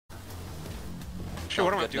Sure,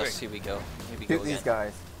 what am I doing? Here we go. Here we Shoot go these again.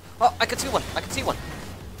 guys. Oh, I can see one. I can see one.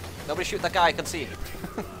 Nobody shoot that guy. I can see.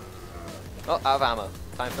 Oh, out of ammo.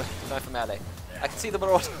 Time for melee. I can see the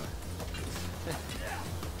marauder.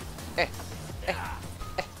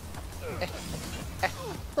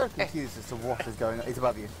 So confused as to what is going on. He's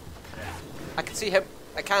above you. I can see him.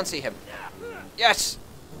 I can see him. Yes.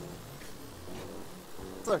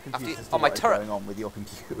 So confused as to my what is turret. going on with your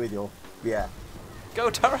computer. With your Go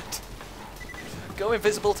turret. Go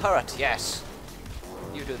invisible turret. Yes.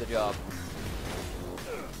 You do the job.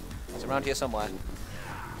 It's around here somewhere.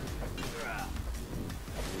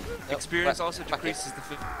 Experience Nope, also back here. decreases the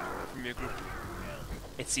from your group.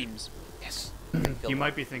 It seems. Yes. You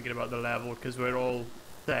might be thinking about the level because we're all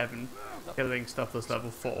 7 killing stuff that's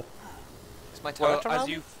level 4. Is my Well, turret around? as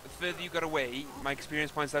you further you got away, my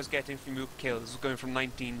experience points I was getting from your kills was going from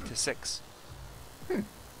 19 to 6.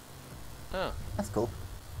 Oh. That's cool.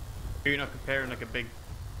 You're not comparing like a big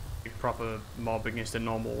proper mob against a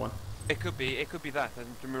normal one. It could be that.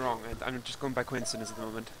 Don't get me wrong. I'm just going by coincidence at the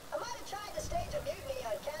moment. I might have tried to stage a mutiny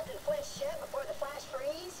on Captain Flint's ship before the flash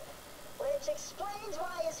freeze, which explains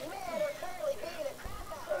why his men are currently beating the crap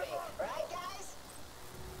out of me. Right, guys?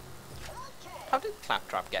 Okay. How did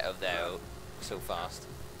Claptrap get over there so fast?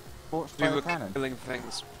 Launched We by were the cannon. killing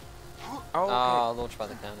things. Oh, Oh, launched by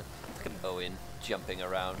the cannon. Look at Owen jumping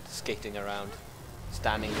around, skating around,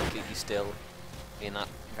 standing completely still in that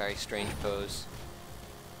very strange pose.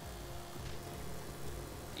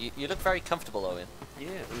 You look very comfortable, Owen. Yeah,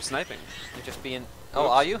 I'm sniping. You're just being... Oh,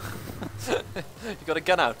 are you? You got a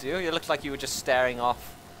gun out, do you? You look like you were just staring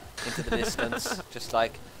off into the distance. Just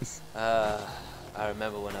like, I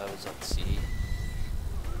remember when I was at sea.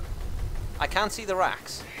 I can see the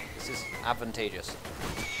racks. This is advantageous.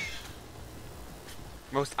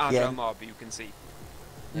 Most agile Yeah. mob you can see.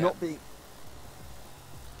 Yeah. Not being.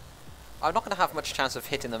 I'm not going to have much chance of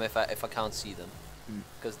hitting them if I can't see them. Mm.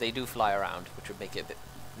 Because they do fly around, which would make it a bit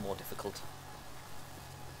more difficult.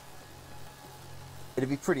 It'd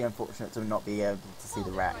be pretty unfortunate to not be able to see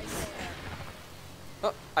the rats.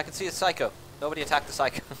 Oh, I can see a psycho. Nobody attacked the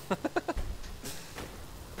psycho.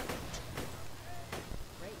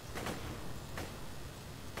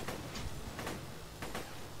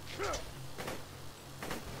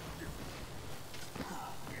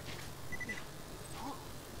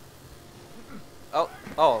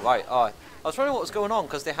 Oh, right. Oh, I was wondering what was going on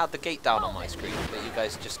because they had the gate down on my screen, but you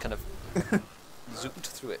guys just kind of zooped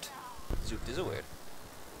through it. Zooped is a word.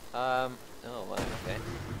 Oh, well, okay.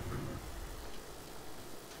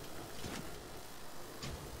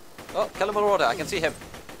 Oh, kill him marauder. I can see him.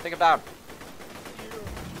 Take him down.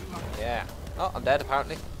 Yeah. Oh, I'm dead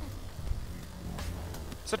apparently.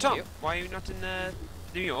 So Tom, you. why are you not in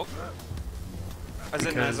New York? As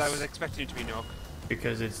I was expecting you to be in New York.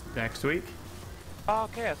 Because it's next week. Oh,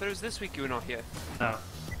 okay, I thought it was this week you were not here. No.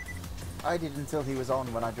 I did until he was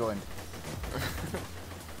on when I joined.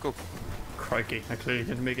 Cool. Crikey, I clearly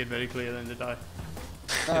didn't make it very clear then, did I?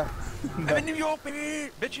 I'm in New York,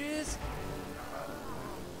 baby! Bitches!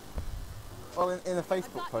 Well, in the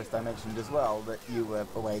Facebook post I mentioned as well that you were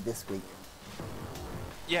away this week.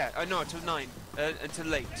 Yeah, no, until 9. Until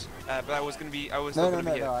late. But I was gonna be, I was No, still no, gonna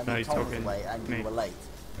no, be here. no. I No, mean, he's Tom was talking away and me. you were late.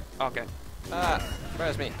 Okay.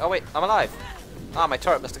 Where's me? Oh wait, I'm alive. Ah, my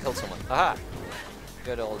turret must have killed someone. Aha!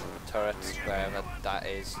 Good old turret, wherever that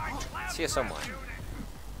is. It's here somewhere.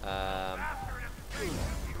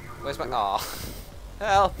 Where's my... Aw.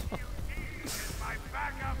 Help!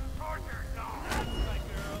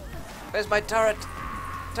 Where's my turret?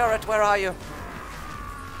 Turret, where are you?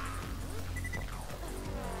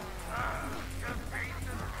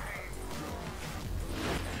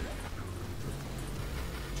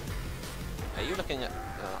 Are you looking at...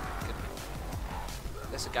 Oh, good.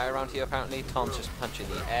 There's a guy around here apparently. Tom's just punching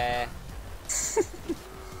the air.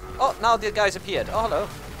 Oh, now the guy's appeared. Oh, hello.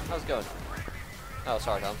 How's it going? Oh,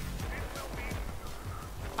 sorry, Tom.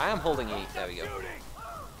 I am holding E. There we go.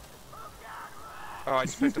 Oh, I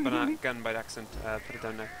just picked up a gun by accident. Put it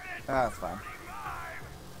down now. That's fine.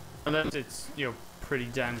 Unless it's pretty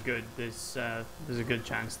damn good, there's a good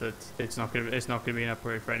chance that it's not gonna be an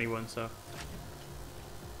upgrade for anyone. So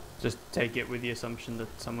just take it with the assumption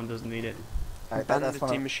that someone doesn't need it. That's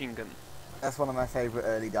Bandit machine gun. That's one of my favourite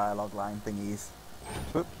early dialogue line thingies.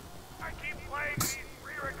 Oop.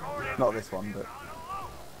 Not this one, but...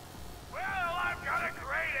 Well, I've got a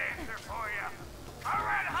great answer for you. A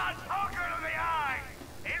red hot poker to the eye.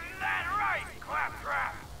 Isn't that right,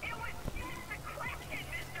 Claptrap? It was just a question,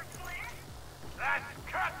 Mr. Flint. That's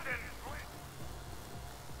Captain Flint.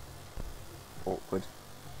 Awkward.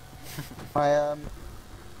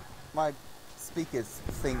 My speakers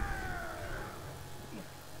think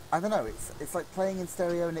I don't know. It's like playing in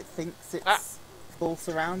stereo and it thinks it's full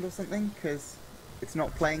surround or something because it's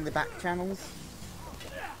not playing the back channels.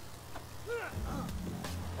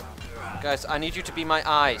 Guys, I need you to be my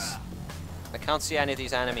eyes. I can't see any of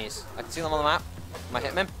these enemies. I can see them on the map. Am I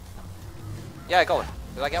hitting him? Yeah, I got one.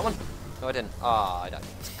 Did I get one? No, I didn't. Ah, I died.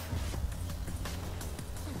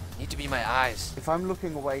 Need to be my eyes. If I'm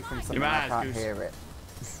looking away from something, I can't hear it.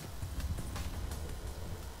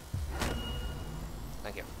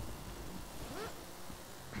 Thank you.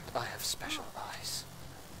 I have special eyes.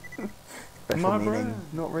 Special meaning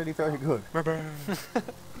not really very good. My brain.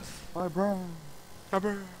 My brain. My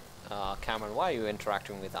brain. Ah, Cameron, why are you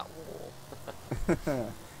interacting with that wall?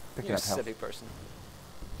 You're a silly person.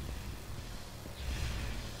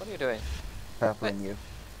 What are you doing? Purpling you.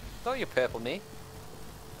 Oh, you purple me.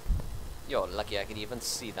 You're lucky I could even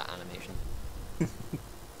see that animation.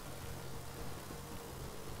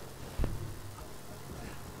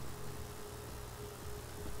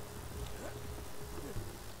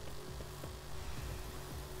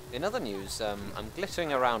 In other news, I'm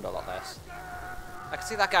glittering around a lot less. I can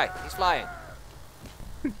see that guy. He's flying.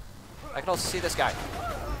 I can also see this guy.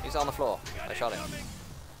 He's on the floor. I shot him.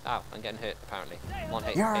 Ow, I'm getting hurt, apparently. I'm on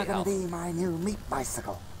 8 You're gonna health. be my new meat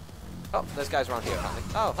bicycle. Oh, there's guys around here, apparently.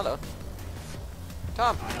 Oh, hello.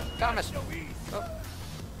 Tom! Thomas! Oh.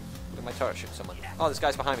 Did my turret shoot someone? Oh, this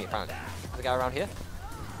guy's behind me, apparently. There's a guy around here?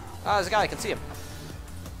 Ah, there's a guy, I can see him.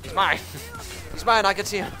 He's mine! He's mine, I can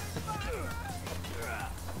see him!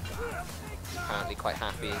 Apparently quite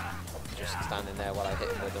happy, just standing there while I hit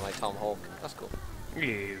him with my Tomahawk. That's cool.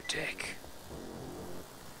 You dick.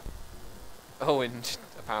 Owen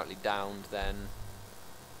apparently downed then.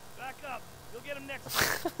 Back up. You'll get him next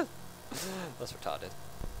time. That's retarded.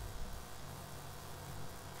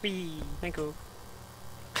 Wee. Thank you.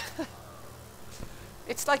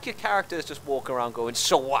 It's like your characters just walk around going,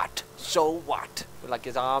 so what? So what? With like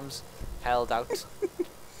his arms held out.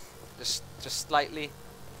 just slightly.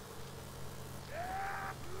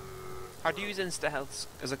 How do you use insta health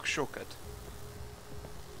as a shortcut?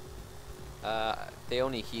 They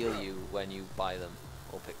only heal you when you buy them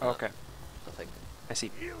or pick them Okay. up. I think. I see.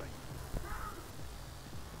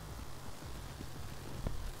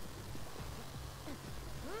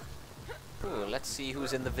 Ooh, let's see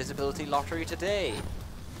who's in the visibility lottery today.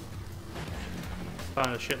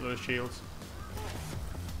 Found a shitload of shields.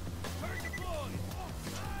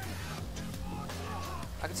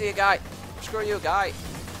 I can see a guy. Screw you, guy.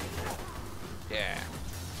 Yeah.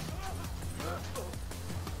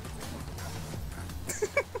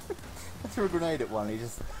 I threw a grenade at one. He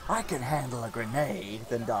just, I can handle a grenade,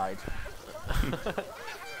 then died. I'll do it for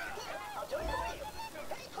you.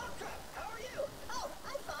 Hey, Claptrap, how are you? Oh,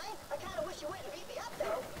 I'm fine. I kind of wish you wouldn't beat me up,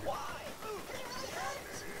 though. Why? Because it really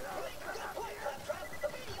hurts. You make a good point, Claptrap.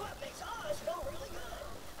 But beating you up makes us feel really good.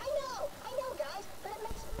 I know, guys, but it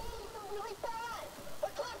makes me feel really bad.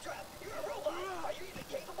 But Claptrap, you're a robot. Are you even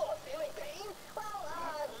capable of feeling pain? Well,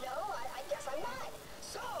 no, I guess I'm not.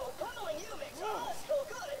 So, pummeling you makes us feel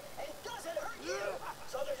good and doesn't hurt you.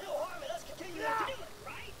 So there's no harm in us continuing to do it,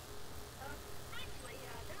 right? Actually,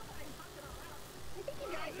 now that I'm talking all out, I think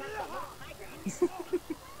you guys have the whole high ground.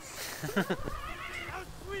 How's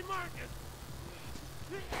Sweet Marcus?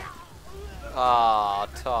 Ah,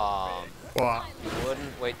 Tom. What? You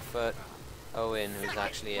wouldn't wait for Owen, who's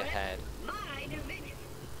actually ahead. My division.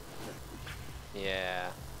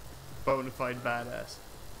 Yeah. Bonafide badass.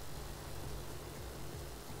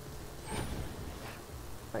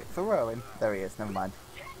 Wait, for Owen. There he is, never mind.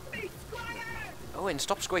 Owen,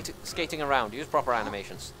 stop skating around. Use proper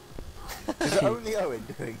animations. Is it only Owen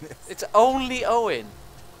doing this? It's only Owen.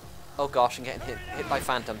 Oh gosh, I'm getting hit by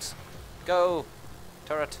phantoms. Go,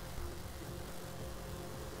 turret.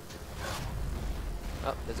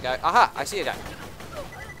 Oh, there's a guy. Aha! I see a guy.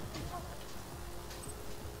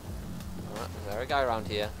 Oh, is there a guy around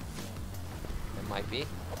here? There might be.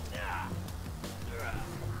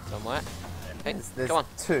 Somewhere. Hey, There's come on.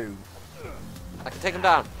 two. I can take him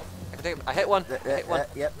down. I can take him. I hit one. I hit one.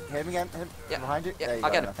 Yep, hit him again. Hit him. Yeah, Behind you. Yeah, There you I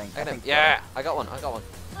go, get him. I think. I get him. think Yeah, I got one. I got one.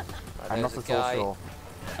 Right, I'm not there's at a all guy sure.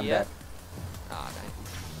 I'm here. dead. Ah, dang.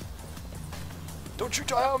 Don't you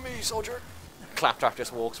die on me, soldier! Claptrap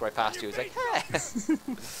just walks right past you. He's like, hey!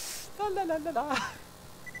 La la la la la.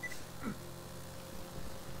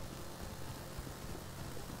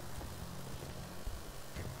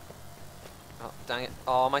 Oh, dang it.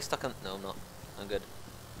 Oh, am I stuck on... No, I'm not. I'm good.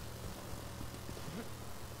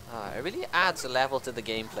 Ah, it really adds a level to the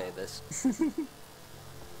gameplay, this. Stairs?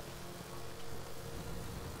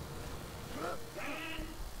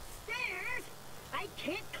 I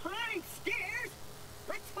can't climb stairs.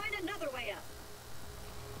 Let's find another way up.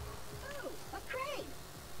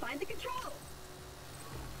 find the controls.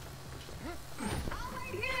 All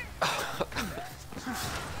right here.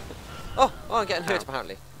 Oh, I'm getting hurt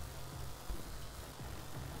apparently.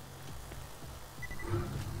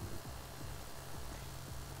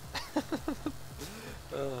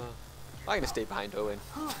 I'm gonna stay behind Owen.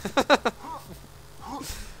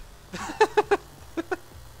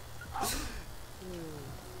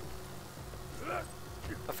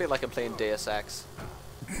 I feel like I'm playing Deus Ex.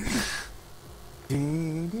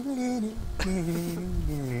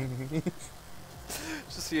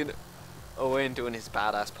 Just seeing Owen doing his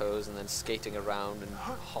badass pose and then skating around and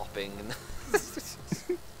hopping and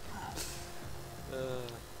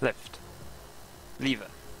Left. Lever.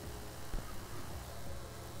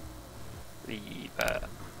 Lever.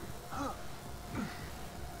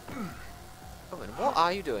 Owen, what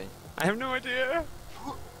are you doing? I have no idea.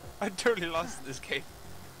 I'm totally lost in this game.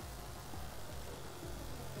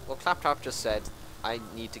 Well, Claptrap just said, I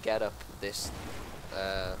need to get up this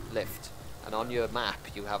lift, and on your map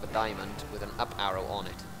you have a diamond with an up arrow on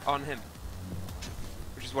it. On him.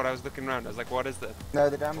 Which is what I was looking around. I was like, what is that? No,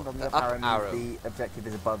 the diamond on the The up up arrow arrow. means the objective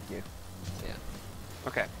is above you. Yeah.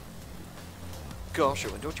 Okay. Gosh,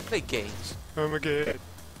 Owen, don't you play games? Oh my god.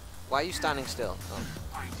 Why are you standing still?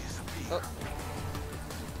 Oh,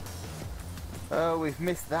 Oh, we've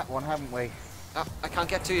missed that one, haven't we? oh I can't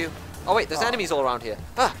get to you. Oh wait, there's enemies all around here.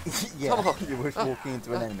 Ah! Yeah, Come on. you were walking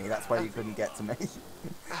into an enemy, that's why you couldn't get to me.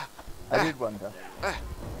 I did wonder.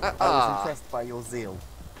 I was impressed by your zeal.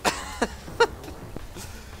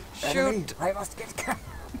 Enemy, Shoot! I must get down.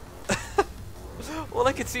 All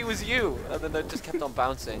I could see was you, and then I just kept on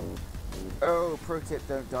bouncing. Oh, pro tip,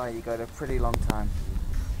 don't die, you got a pretty long time.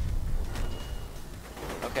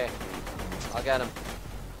 Okay, I'll get him.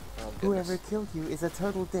 Oh, goodness. Whoever killed you is a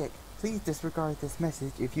total dick. Please disregard this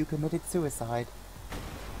message if you committed suicide.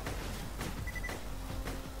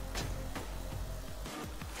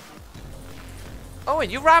 Owen,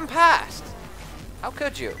 you ran past! How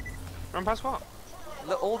could you? Run past what?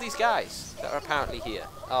 Look, all these guys that are apparently here.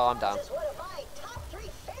 Oh, I'm down. This is one of my top 3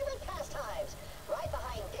 favorite pastimes, right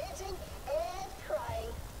behind dancing and crying.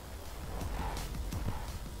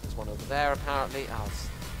 There's one over there apparently. Oh,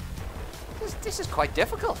 this is quite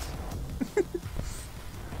difficult.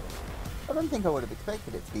 I don't think I would have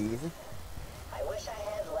expected it to be easy. I wish I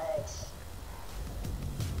had legs.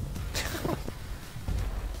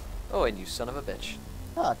 Owen, you son of a bitch.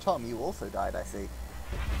 Ah, Tom, you also died, I see.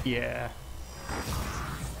 Yeah.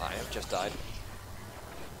 I have just died.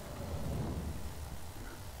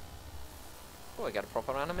 Oh, I got a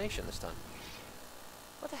proper animation this time.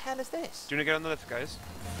 What the hell is this? Do you want to get on the lift, guys?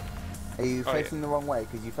 Are you Oh, yeah. facing the wrong way?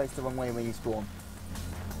 Because you face the wrong way when you spawn.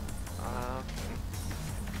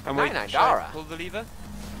 And Nine wait, Nine shall I Dara. pull the lever?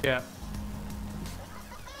 Yeah.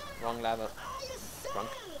 Wrong level. Wrong.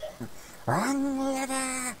 Wrong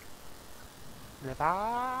lever!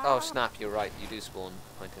 Oh snap! You're right. You do spawn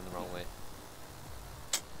pointing the wrong way.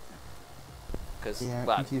 Because Yeah, it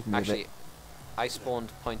well, confused me a actually, bit. I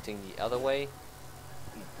spawned pointing the other way,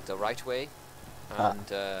 the right way, Ah. and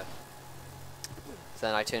then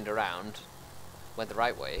I turned around, went the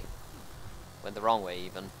right way, went the wrong way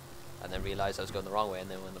even, and then realized I was going the wrong way, and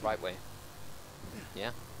then went the right way.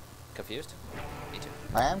 Yeah, confused? Me too.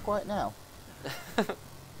 I am quite now.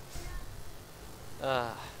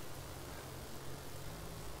 I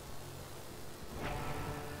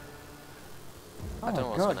Oh don't know my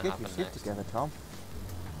what's god, gonna get your happen shit next. together, Tom.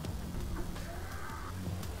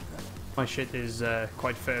 My shit is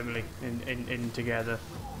quite firmly in together.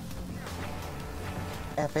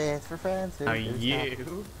 F is for friends who Now do stuff.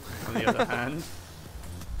 you, on the other hand,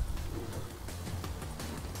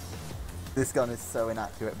 This gun is so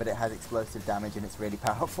inaccurate, but it has explosive damage and it's really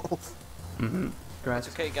powerful. It's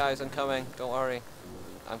okay, guys. I'm coming. Don't worry.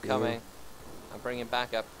 I'm coming. I'm bringing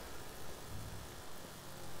backup.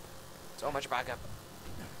 So much backup.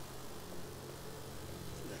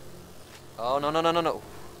 Oh no no no no no!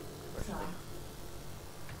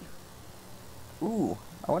 Ooh,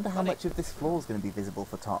 I wonder how Funny. much of this floor is going to be visible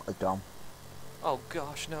for Dom. Oh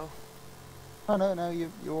gosh, no. Oh no, no, you're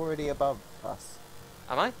already above us.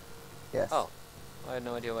 Am I? Yes. Oh, I had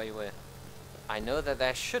no idea where you were. I know that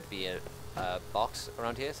there should be a box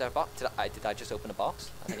around here. Is there a box? Did I just open a box?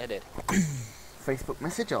 I think I did. Facebook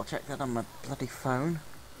message, I'll check that on my bloody phone.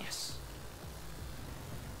 Yes.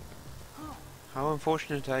 How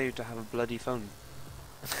unfortunate are you to have a bloody phone?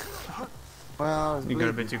 Well, I was you got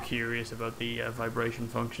a bleeding. bit too curious about the vibration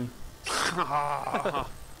function. Oh,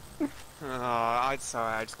 I'm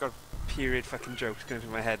sorry, I just got period fucking jokes going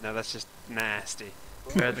through my head now, that's just nasty.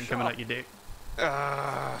 Better than coming out your dick.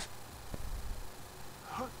 Oh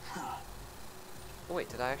wait,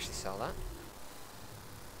 did I actually sell that?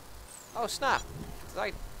 Oh snap!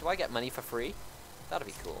 Do I get money for free? That'd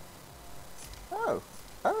be cool. Oh.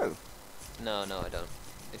 Oh. No, I don't.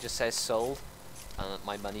 It just says sold, and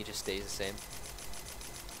my money just stays the same.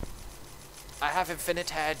 I have infinite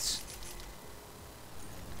heads.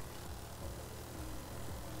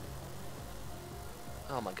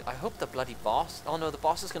 Oh my god! I hope the bloody boss. Oh no, the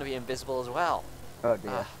boss is going to be invisible as well. Oh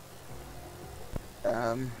dear.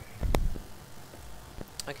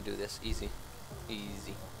 I can do this easy,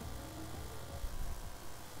 easy.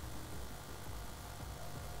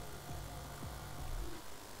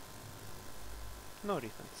 No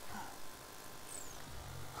defense.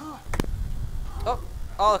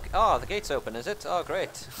 Oh, the gate's open, is it? Oh,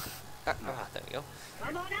 great. There we go.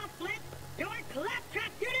 Come on out, Flip! Your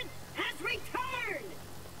claptrap unit has returned!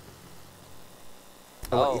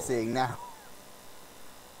 So what Oh. are you seeing now?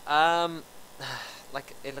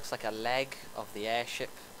 Like, it looks like a leg of the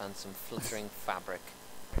airship and some fluttering fabric.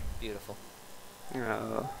 Beautiful.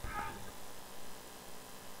 Oh.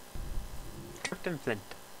 Captain Flint.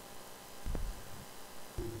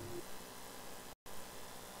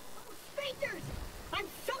 Speakers! I'm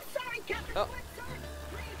so sorry, Captain Oh. Flint, sir!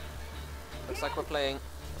 Please, Looks like we're playing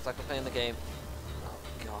the game. Oh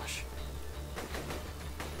gosh.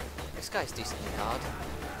 This guy's decently hard.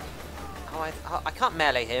 I can't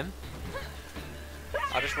melee him.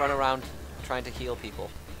 I just run around trying to heal people.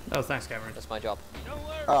 Oh, thanks, Cameron. That's my job.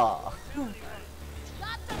 Ah.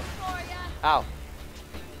 Ow.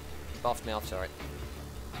 Buffed me off, sorry.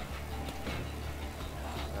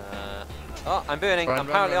 Oh, I'm burning. I'm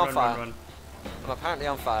apparently on fire. Run. I'm apparently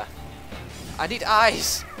on fire. I need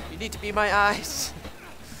eyes! You need to be my eyes!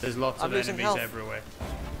 There's lots I'm of losing enemies health. everywhere.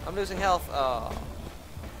 I'm losing health. Oh.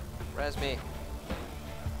 Res me.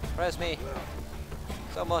 Res me.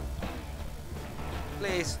 Someone.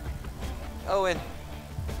 Please. Owen.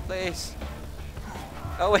 Please.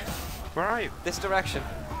 Owen. Where are you? This direction.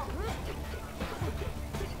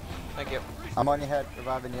 Thank you. I'm on your head,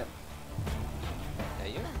 reviving you. Yeah,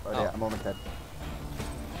 you? Oh dear, I'm almost dead.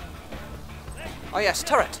 Oh yes,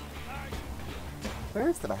 turret! Where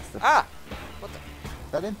is the bastard? Ah! What the?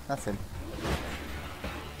 Is that him? That's him.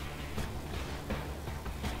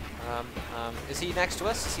 Is he next to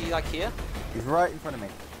us? Is he like here? He's right in front of me.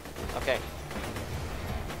 Okay.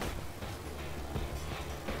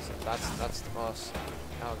 So that's the boss.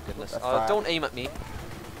 Oh goodness. That's Oh, fire. don't aim at me.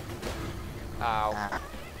 Ow. Ah.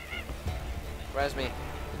 Res me.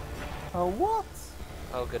 Oh, what?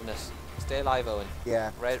 Oh goodness. Stay alive, Owen.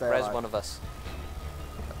 Yeah, Res stay alive. one of us.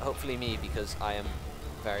 Hopefully me, because I am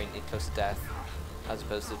very close to death, as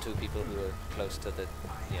opposed to two people who are close to the...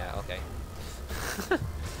 Yeah, okay.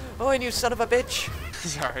 Owen, you son of a bitch!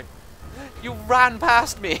 Sorry. You ran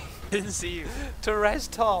past me Didn't see you. to res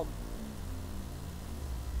Tom.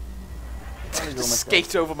 That was almost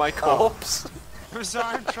Skate over my corpse. I'm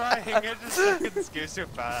sorry, I'm trying. I just fucking scared so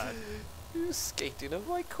bad. You skating over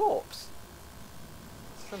my corpse.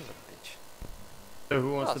 Son of a bitch. So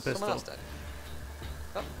who wants Oh, the pistol? someone else dead.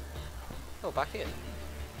 Oh, back here.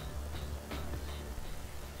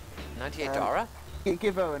 98 Dara?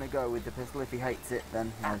 Give Owen a go with the pistol. If he hates it,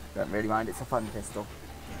 then I don't really mind. It's a fun pistol.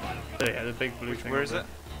 So yeah, the big blue thing. Where is over it?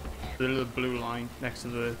 there. The little blue line next to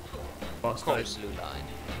the boss fight. Blue line.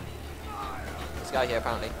 This guy here,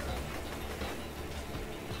 apparently.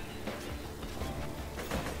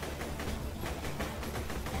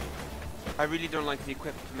 I really don't like the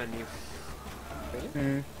equip menu.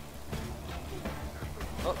 Really?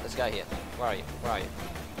 Oh, this guy here. Where are you? Where are you?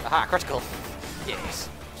 Aha, critical! Yes!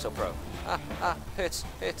 So pro. Hits.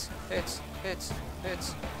 It's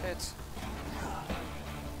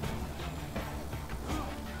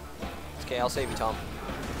okay, I'll save you, Tom.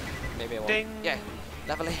 Maybe I won't. Ding. Yeah,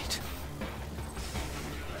 level 8.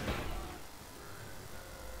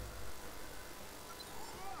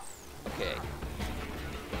 Okay.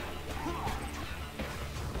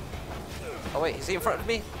 Oh wait, is he in front of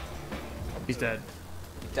me? He's dead.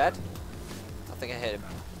 Dead? I think I hit him.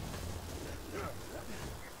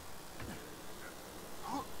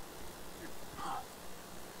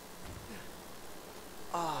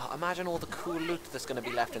 Ah, imagine all the cool loot that's going to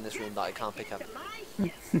be left in this room that I can't pick up.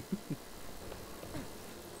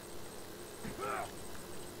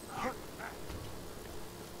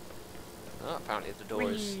 Oh, apparently the door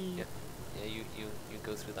is... Yeah, you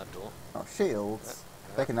go through that door. Oh, shields.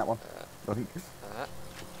 Taking that one.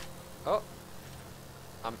 Oh!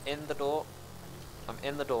 I'm in the door. I'm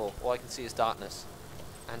in the door. All I can see is darkness.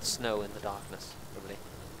 And snow in the darkness, probably.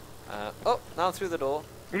 Oh, now I'm through the door.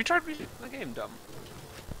 Have you tried reading the game, dumb?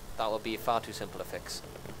 That will be far too simple a fix.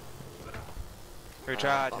 Have you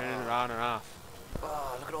tried turning it on and off?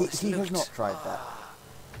 Oh, look at all He, this he loot. has not tried that.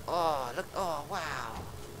 Oh, look. Oh, wow.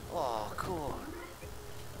 Oh, cool.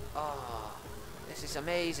 Oh, this is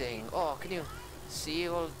amazing. Oh, can you see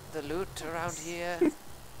all the loot around here?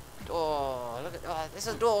 Oh, look at. Oh, there's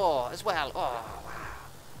a door as well. Oh, wow.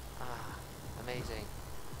 Ah, amazing.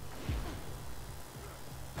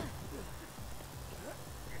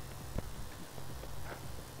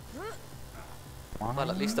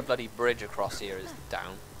 Well, at least the bloody bridge across here is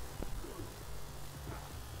down.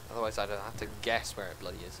 Otherwise, I'd have to guess where it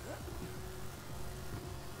bloody is.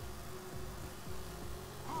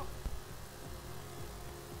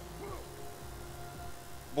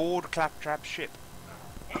 Board claptrap ship.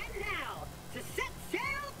 And now, to set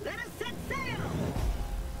sail, let us set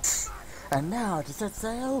sail. And now, to set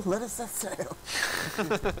sail, let us set sail.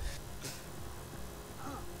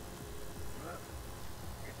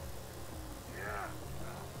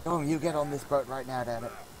 Oh, you get on this boat right now, damn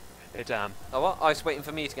it. It Oh, what? Oh, it's waiting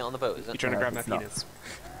for me to get on the boat, is you it? trying to No, grab my it's not. penis?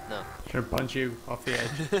 No. Should punch you off the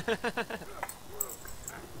edge.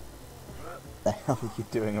 The hell are you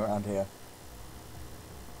doing around here?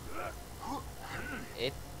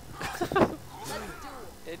 It.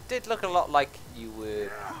 It did look a lot like you were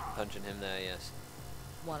punching him there, yes.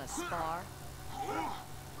 Want to spar?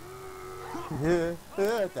 Damn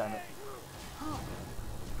it.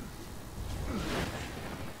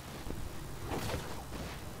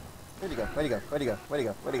 Where'd he go? Where'd he go? Where'd he go? Where'd he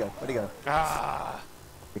go? Where'd he go? Where'd he go? Ah,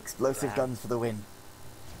 Explosive guns for the win.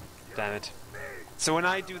 damn it. So when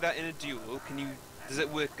I do that in a duel, does it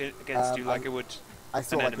work against you like it would I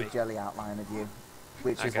saw an like enemy? a jelly outline of you,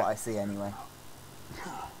 which is Okay. what I see anyway.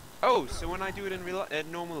 Oh, so when I do it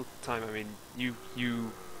in normal time, I mean, you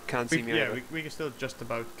can't see me Yeah, either. we can still just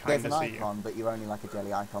about There's kind an of see you. icon, but you're only like a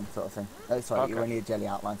jelly icon sort of thing. Oh, sorry, you're Okay. only a jelly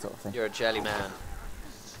outline sort of thing. You're a jelly man.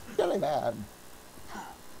 Jelly man.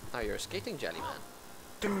 Oh, you're a skating jelly man.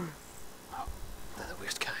 They're the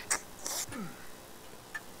worst kind.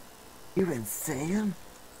 You insane?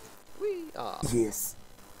 Whee! Ah. Yes.